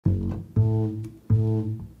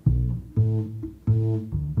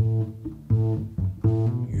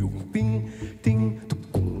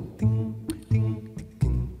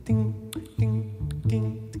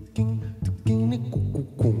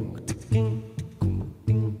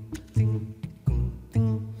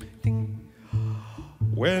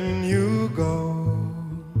when you go.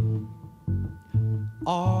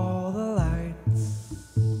 All the lights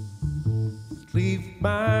leave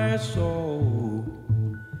my soul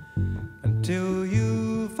until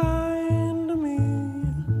you find me.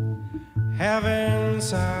 Heaven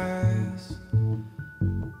sighs,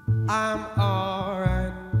 I'm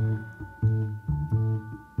alright.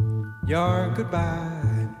 Your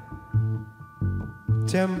goodbye,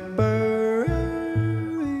 temporary,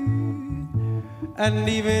 and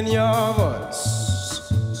even your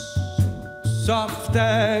voice, soft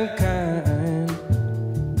and kind,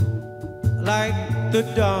 like the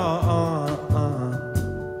dawn.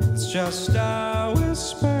 It's just a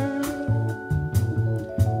whisper.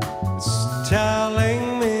 It's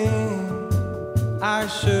telling me I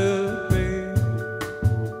should be.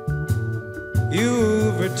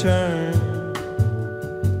 You've returned,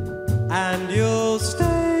 and you'll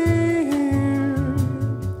stay here.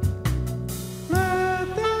 Let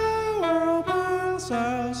the world pass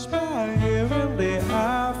us by here in the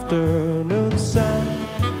afternoon sun.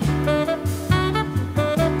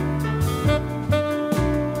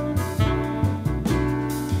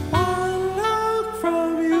 One look from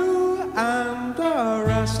you and the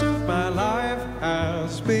rest of my life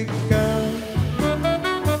has begun.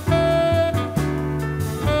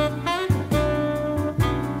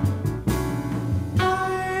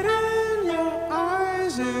 Light in your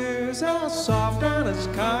eyes is as soft and as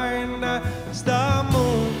kind as the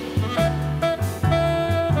moon.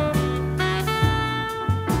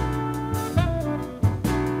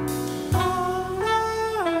 On the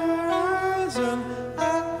horizon, I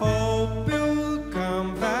hope you'll come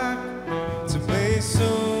back to me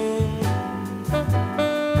soon.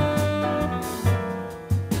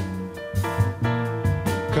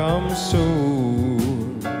 Come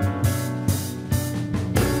soon.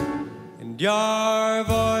 And your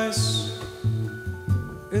voice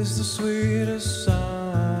is the sweetest sound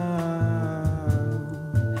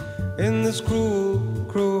in this cruel,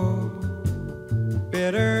 cruel,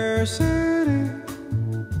 bitter city.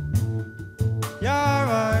 Your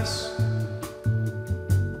voice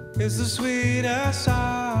is the sweetest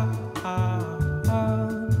sound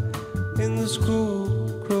in this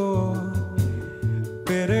cruel, cruel,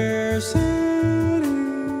 bitter city.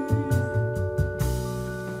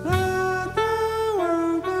 Let the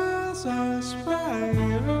world pass us by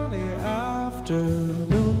in the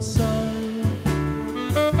afternoon sun.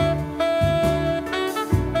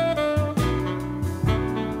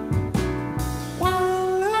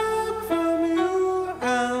 One look from you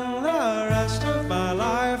and the rest of my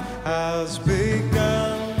life has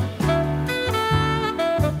begun.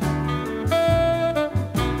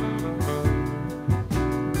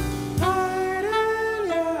 Light in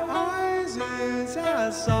your eyes is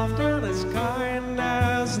as soft and as kind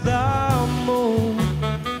as the moon.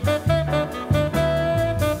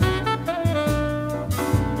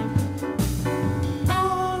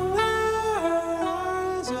 On the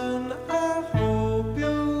horizon, I hope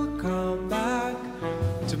you'll come back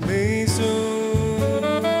to me soon.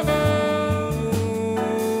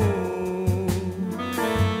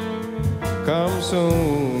 Come soon.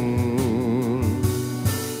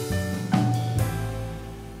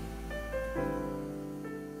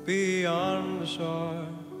 Beyond the shore,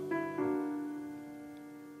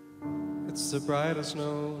 it's the brightest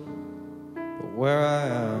noon. But where I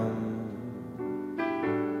am,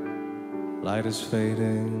 light is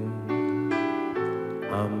fading,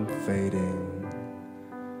 I'm fading.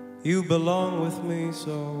 You belong with me,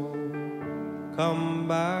 so come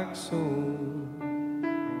back soon.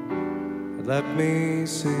 Let me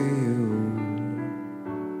see you,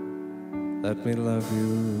 let me love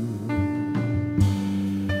you.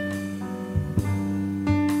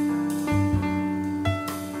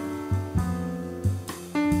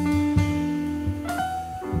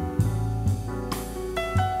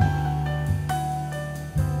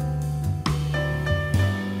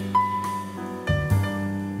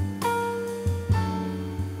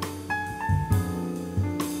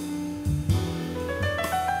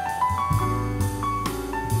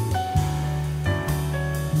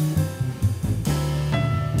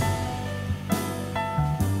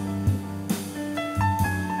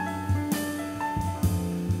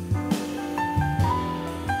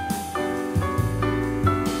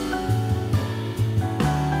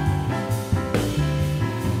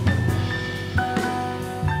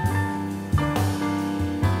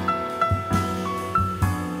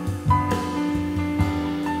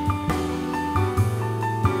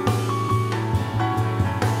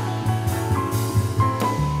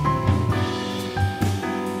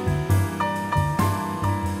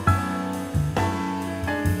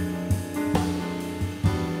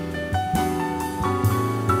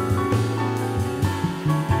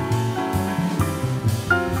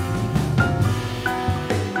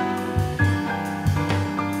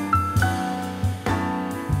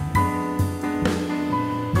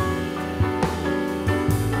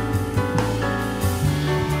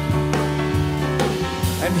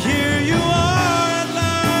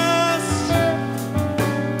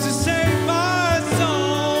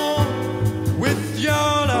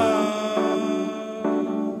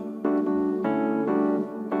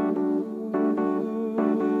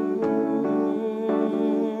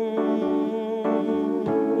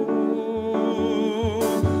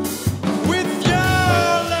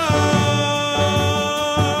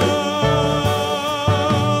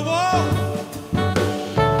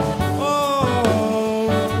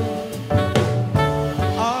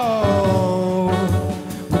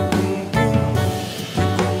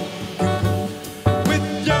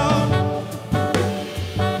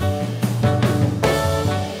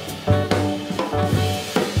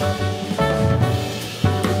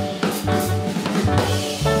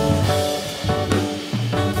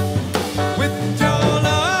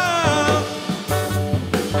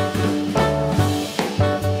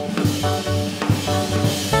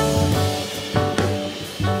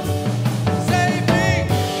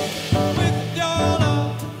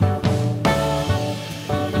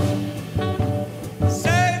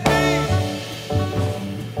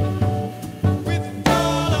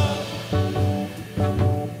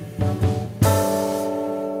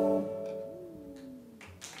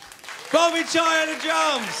 Enjoy the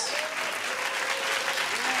drums.